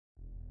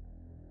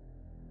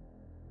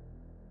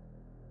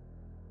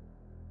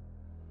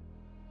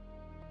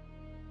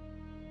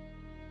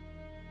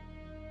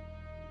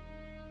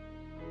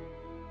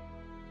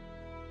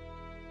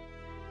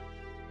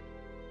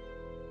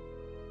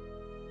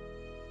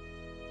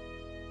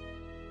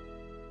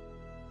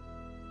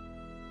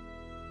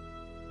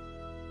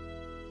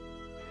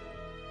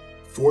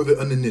For the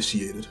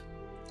uninitiated,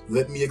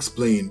 let me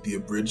explain the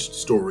abridged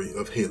story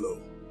of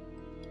Halo.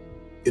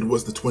 It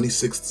was the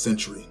 26th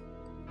century.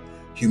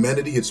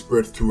 Humanity had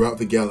spread throughout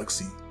the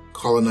galaxy,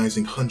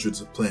 colonizing hundreds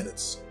of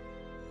planets.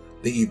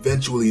 They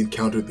eventually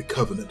encountered the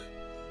Covenant,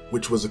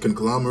 which was a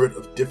conglomerate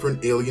of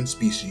different alien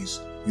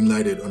species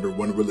united under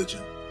one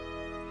religion.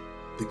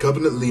 The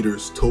Covenant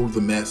leaders told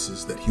the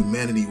masses that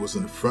humanity was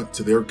an affront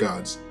to their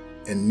gods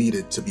and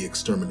needed to be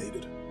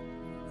exterminated.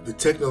 The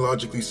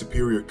technologically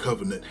superior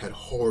Covenant had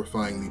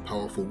horrifyingly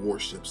powerful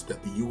warships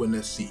that the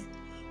UNSC,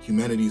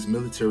 humanity's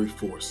military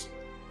force,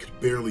 could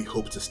barely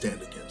hope to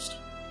stand against.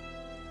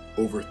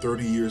 Over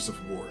 30 years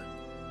of war,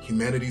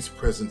 humanity's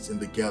presence in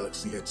the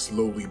galaxy had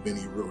slowly been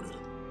eroded,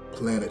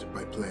 planet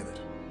by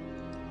planet.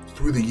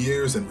 Through the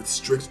years and with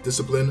strict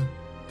discipline,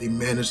 they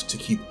managed to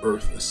keep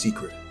Earth a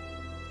secret.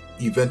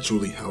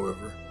 Eventually,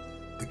 however,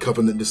 the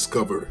Covenant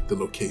discovered the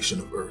location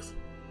of Earth.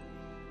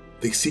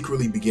 They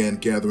secretly began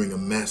gathering a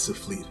massive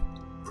fleet,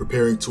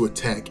 preparing to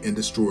attack and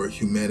destroy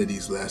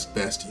humanity's last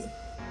bastion.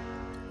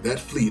 That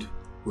fleet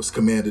was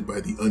commanded by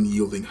the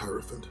Unyielding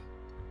Hierophant.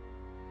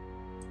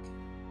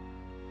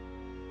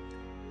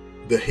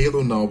 The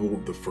Halo novel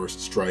The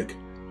First Strike,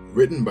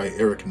 written by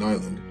Eric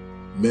Nyland,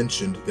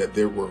 mentioned that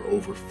there were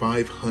over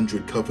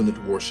 500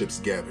 Covenant warships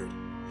gathered,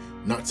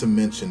 not to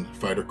mention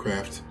fighter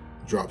craft,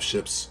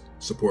 dropships,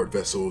 support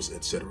vessels,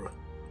 etc.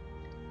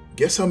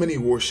 Guess how many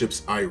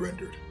warships I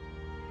rendered?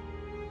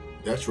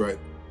 That's right,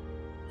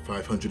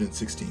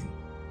 516.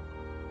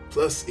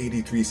 Plus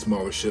 83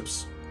 smaller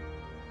ships.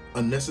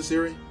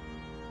 Unnecessary?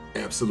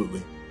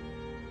 Absolutely.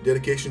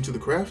 Dedication to the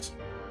craft?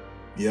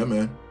 Yeah,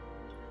 man.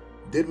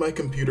 Did my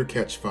computer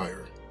catch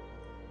fire?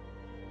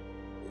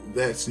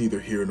 That's neither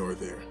here nor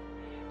there.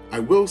 I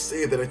will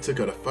say that I took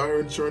out a fire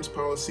insurance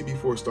policy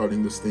before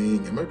starting this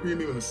thing, and my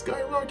premium has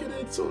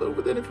skyrocketed, so live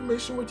with that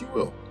information what you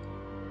will.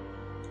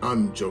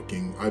 I'm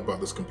joking, I bought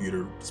this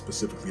computer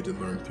specifically to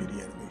learn 3D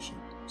animation,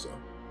 so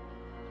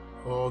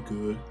all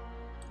good.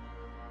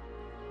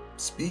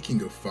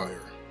 Speaking of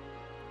fire,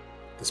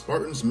 the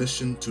Spartans'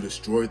 mission to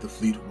destroy the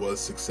fleet was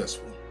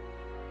successful.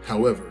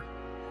 However,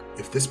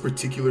 if this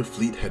particular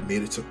fleet had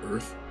made it to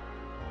Earth,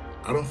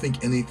 I don't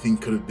think anything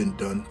could have been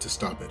done to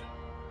stop it.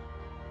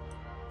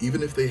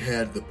 Even if they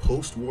had the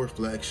post-war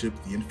flagship,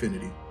 the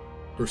Infinity,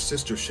 her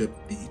sister ship,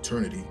 the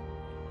Eternity,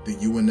 the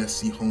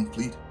UNSC home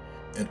fleet,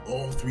 and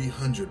all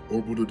 300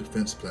 orbital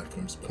defense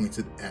platforms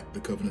pointed at the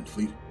Covenant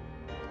fleet,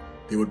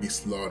 they would be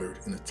slaughtered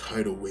in a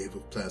tidal wave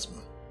of plasma.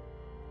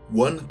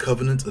 One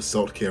Covenant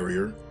assault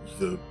carrier,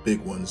 the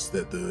big ones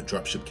that the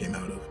dropship came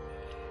out of,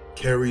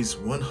 carries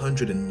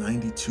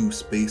 192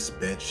 Space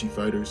Banshee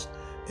fighters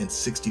and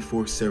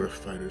 64 Seraph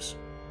fighters.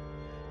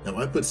 Now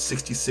I put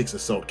 66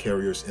 assault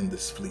carriers in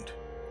this fleet.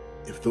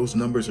 If those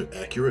numbers are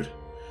accurate,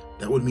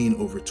 that would mean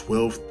over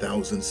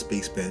 12,000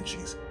 Space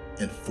Banshees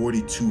and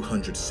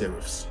 4,200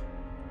 Seraphs.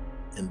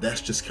 And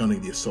that's just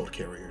counting the assault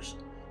carriers.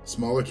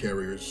 Smaller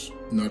carriers,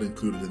 not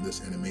included in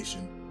this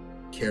animation,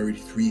 carried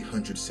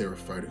 300 Seraph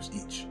fighters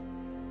each.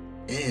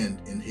 And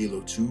in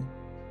Halo 2,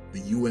 the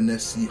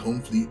UNSC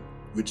home fleet,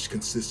 which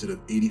consisted of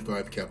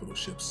 85 capital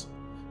ships,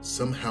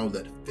 somehow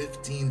let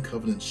 15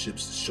 Covenant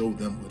ships show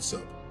them what's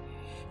up,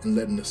 and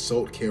let an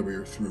assault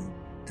carrier through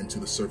and to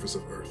the surface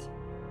of Earth.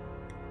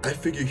 I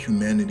figure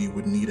humanity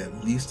would need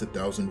at least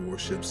 1,000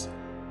 warships,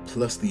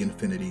 plus the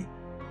Infinity,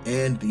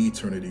 and the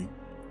Eternity,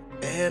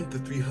 and the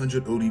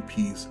 300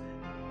 ODPs,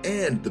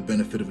 and the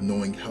benefit of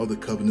knowing how the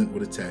Covenant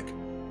would attack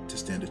to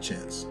stand a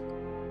chance.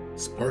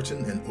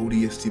 Spartan and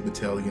ODST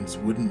battalions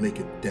wouldn't make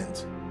a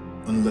dent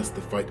unless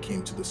the fight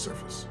came to the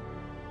surface.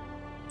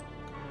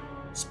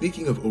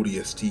 Speaking of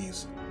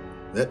ODSTs,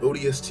 that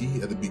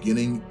ODST at the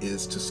beginning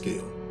is to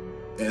scale,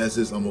 as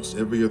is almost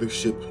every other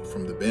ship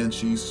from the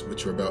Banshees,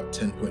 which are about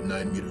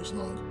 10.9 meters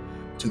long,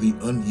 to the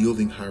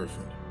Unyielding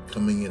Hierophant,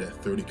 coming in at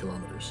 30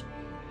 kilometers.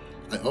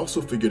 I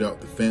also figured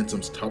out the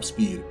Phantom's top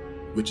speed,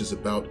 which is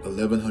about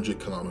 1,100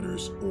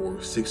 kilometers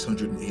or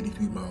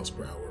 683 miles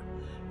per hour,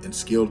 and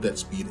scaled that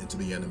speed into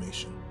the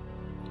animation.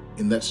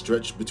 In that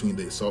stretch between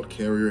the assault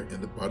carrier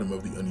and the bottom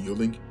of the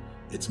Unyielding,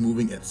 it's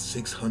moving at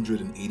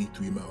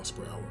 683 miles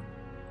per hour.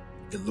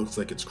 It looks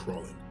like it's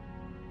crawling.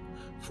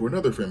 For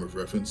another frame of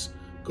reference,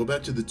 go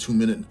back to the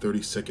 2-minute and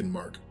 30-second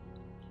mark.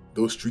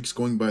 Those streaks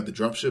going by the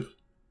dropship,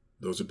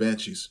 those are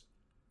Banshees.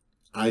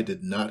 I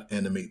did not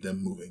animate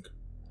them moving.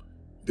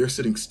 They're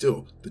sitting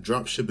still. The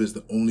dropship is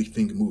the only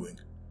thing moving.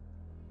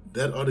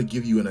 That ought to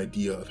give you an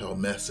idea of how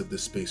massive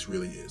this space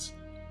really is.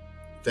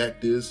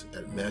 Fact is,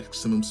 at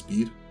maximum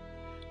speed,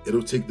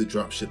 it'll take the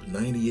dropship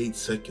 98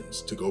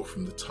 seconds to go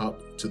from the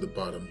top to the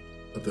bottom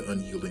of the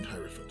Unyielding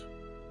Hierophant.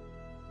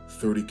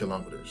 30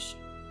 kilometers.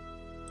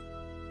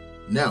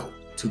 Now,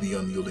 to the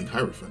Unyielding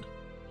Hierophant.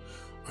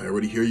 I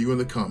already hear you in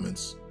the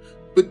comments.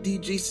 But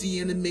DJC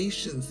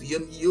Animations, the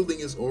Unyielding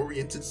is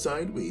oriented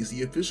sideways.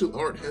 The official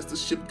art has the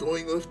ship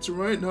going left to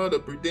right, not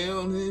up or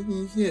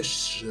down.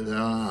 Shut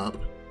up.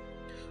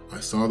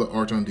 I saw the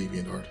art on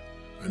DeviantArt.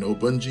 I know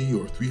Bungie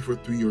or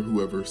 343 or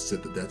whoever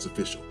said that that's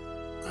official.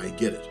 I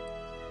get it.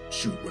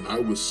 Shoot, when I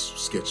was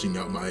sketching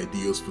out my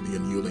ideas for the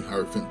Unyielding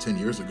Hierophant 10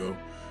 years ago,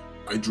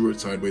 I drew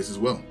it sideways as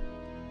well.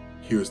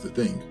 Here's the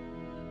thing.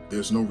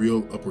 There's no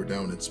real up or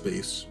down in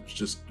space, it's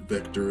just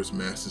vectors,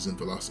 masses, and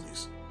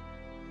velocities.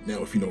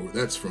 Now, if you know where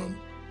that's from,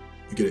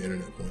 you get an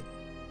internet point.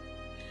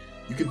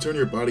 You can turn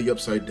your body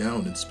upside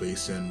down in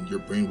space and your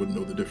brain wouldn't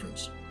know the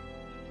difference.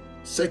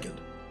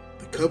 Second,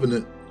 the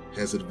Covenant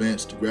has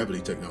advanced gravity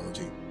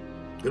technology.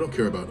 They don't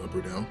care about up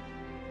or down.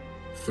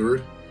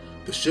 Third,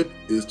 the ship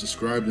is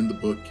described in the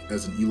book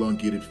as an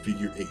elongated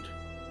figure 8,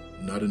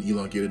 not an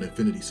elongated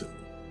infinity symbol.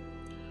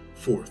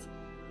 Fourth,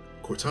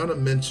 Cortana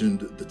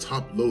mentioned the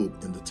top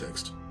lobe in the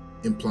text,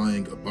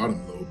 implying a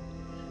bottom lobe,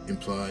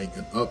 implying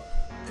an up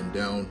and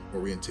down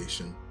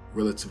orientation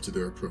relative to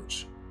their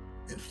approach.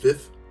 And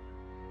fifth,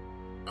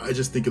 I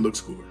just think it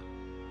looks cooler.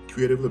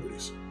 Creative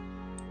liberties.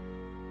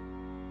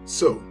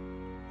 So,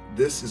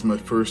 this is my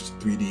first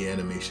 3D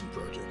animation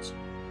project.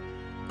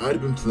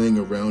 I'd been playing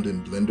around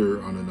in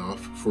Blender on and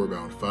off for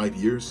around 5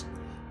 years,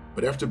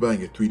 but after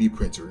buying a 3D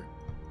printer,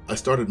 I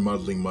started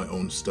modeling my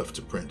own stuff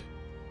to print,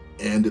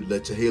 and it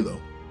led to Halo.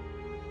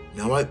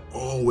 Now, I've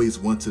always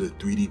wanted a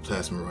 3D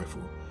plasma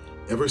rifle,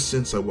 ever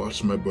since I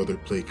watched my brother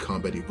play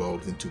Combat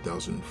Evolved in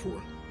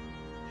 2004.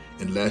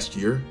 And last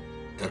year,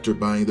 after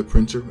buying the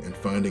printer and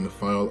finding a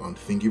file on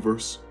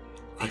Thingiverse,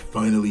 I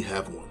finally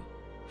have one.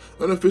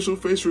 An official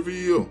face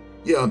reveal!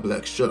 Yeah, I'm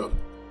black, shut up.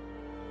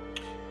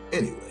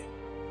 Anyway,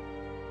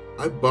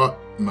 I bought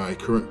my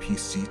current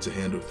PC to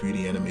handle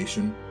 3D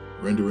animation,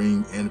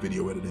 rendering, and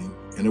video editing,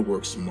 and it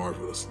works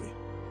marvelously.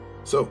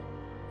 So,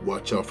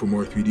 watch out for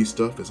more 3D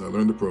stuff as I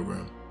learn the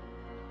program.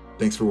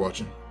 Thanks for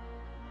watching.